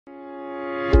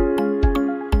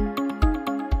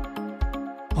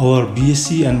Our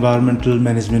BSc Environmental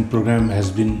Management program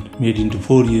has been made into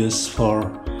 4 years for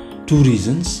two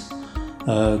reasons.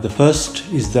 The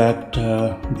first is that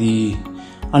the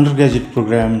undergraduate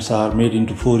programs are made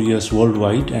into 4 years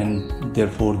worldwide, and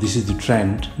therefore this is the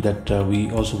trend that we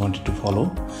also wanted to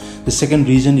follow. The second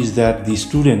reason is that the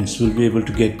students will be able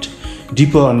to get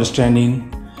deeper understanding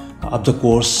of the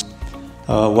course.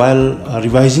 While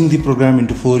revising the program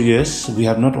into 4 years, we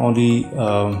have not only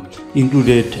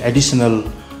included additional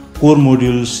core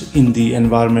modules in the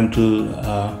environmental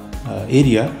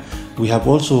area, we have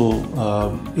also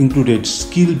included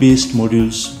skill-based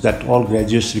modules that all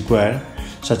graduates require,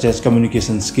 such as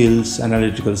communication skills,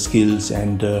 analytical skills,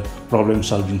 and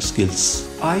problem-solving skills.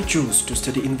 I chose to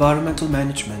study environmental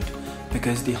management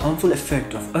because the harmful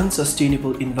effect of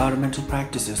unsustainable environmental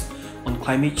practices on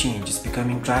climate change is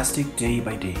becoming drastic day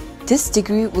by day. This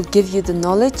degree will give you the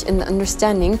knowledge and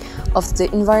understanding of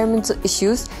the environmental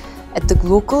issues at the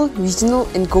local, regional,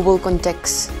 and global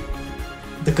context.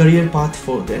 The career path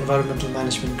for the environmental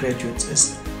management graduates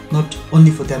is not only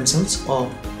for themselves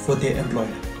or for their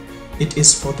employer. It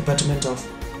is for the betterment of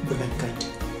the mankind.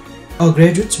 Our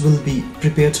graduates will be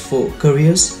prepared for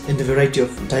careers in a variety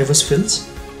of diverse fields,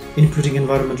 including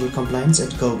environmental compliance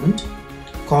at government,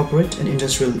 corporate and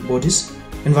industrial bodies,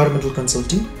 environmental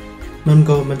consulting,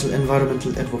 non-governmental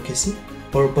environmental advocacy,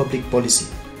 or public policy.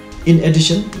 In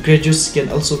addition, graduates can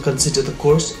also consider the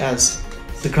course as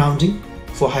the grounding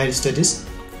for higher studies,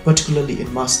 particularly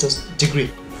in master's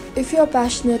degree. If you are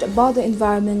passionate about the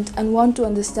environment and want to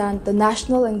understand the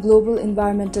national and global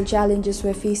environmental challenges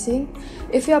we're facing,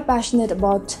 if you are passionate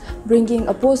about bringing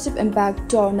a positive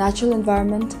impact to our natural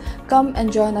environment, come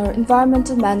and join our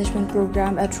environmental management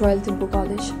program at Royal Thimphu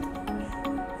College.